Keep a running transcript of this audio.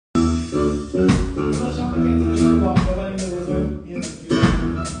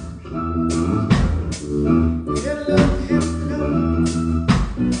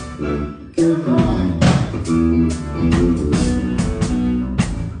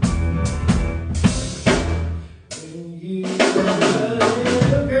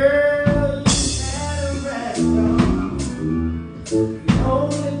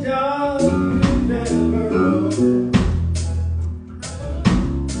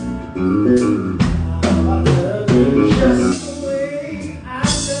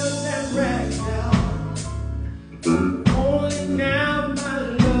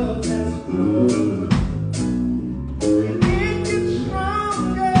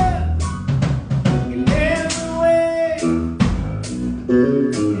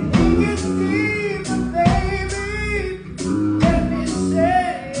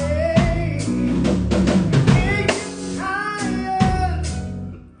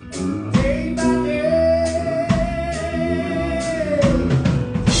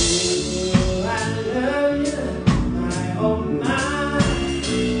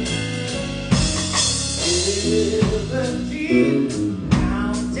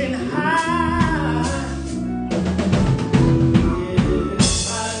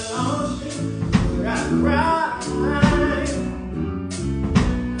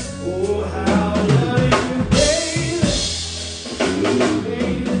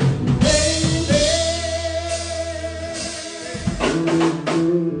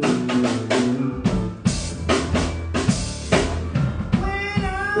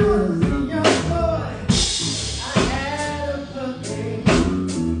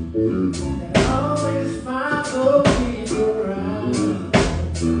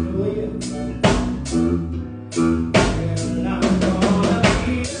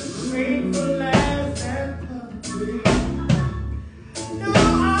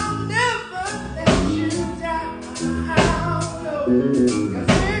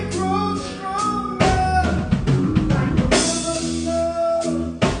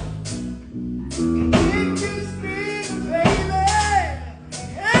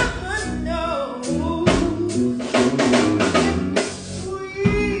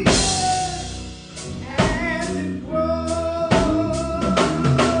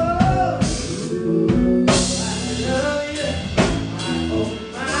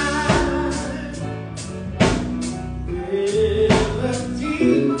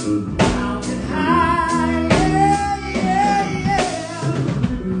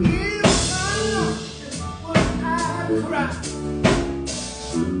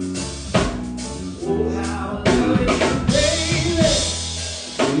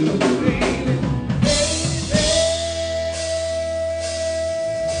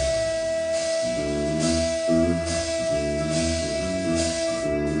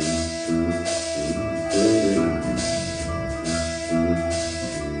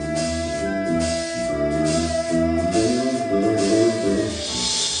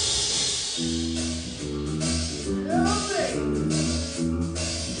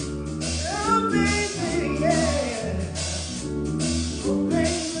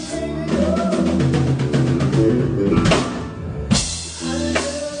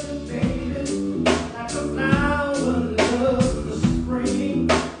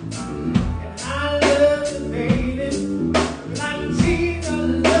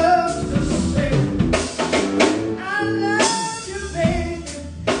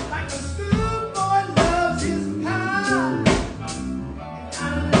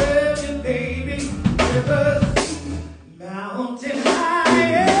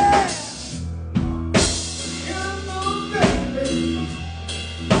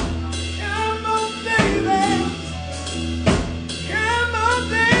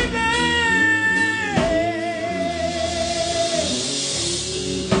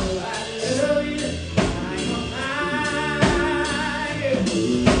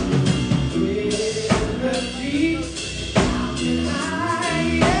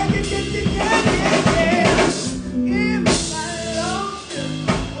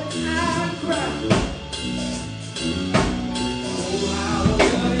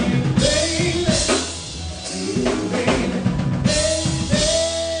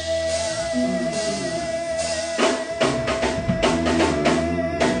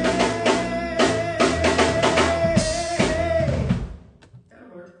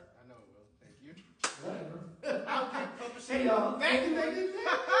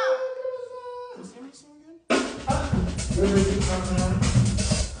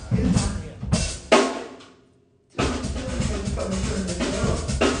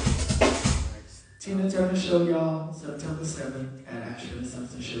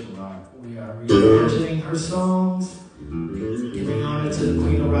We are reimagining her songs, giving honor to the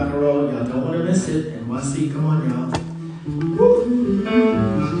queen of rock and roll. Y'all don't want to miss it. And one seat, come on, y'all.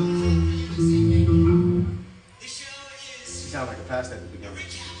 She sounded like a pastor at the beginning.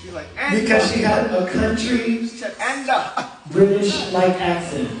 She's like, because she had a country, British-like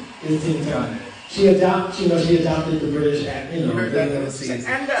accent. She adopted the British accent. You heard that? She said,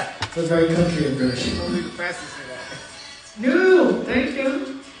 so it's very country and British. Only the pastor said that. No, thank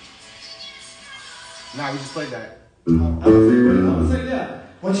you. Nah, we just played that. I would say that.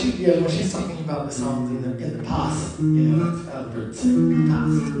 When she's talking about the songs in the past, you know, that's Albert's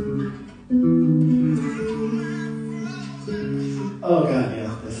past. Oh God,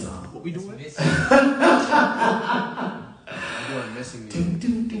 yeah, this song. What we doing? I'm doing Missing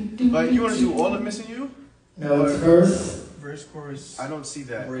You. But you want to do all of Missing You? No, it's verse, chorus. I don't see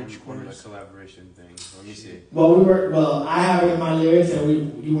that Bridge, on the chorus. collaboration thing. Let me see. Well, I have it in my lyrics,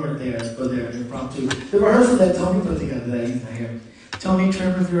 and you weren't there, but they're impromptu. The rehearsal that Tony put together, that he's not here. Tony,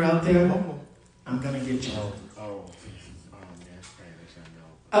 Trevor, if you're out there, I'm gonna get you. Oh, man, that's great.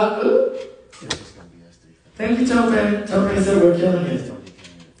 It's just gonna be us three. Thank you, Tony. Tony said we're killing it.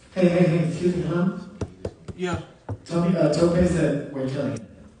 Hey, excuse me, huh? Yeah. Tony, Tope said we're killing it.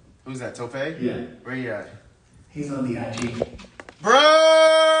 Who's that, Tope? Yeah. Where you at? He's on the IG.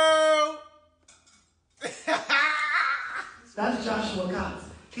 Bro! That's Joshua Cox.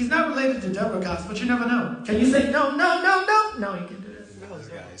 He's not related to Deborah Cox, but you never know. Can you say no? No, you can do that. This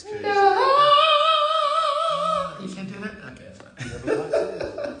guy is crazy. No. You can't do that? Okay, that's fine.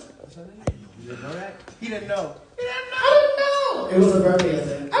 You didn't know that? He didn't know. I didn't know. It was a birthday, I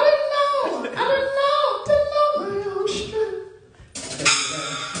said. I didn't know.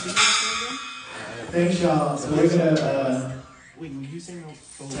 Thanks, y'all. So we're gonna Wait, will you sing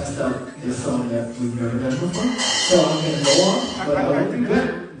test out this song that we've never done before. So I'm gonna go on, but I will be back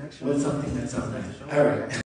with something that sounds nice. All right.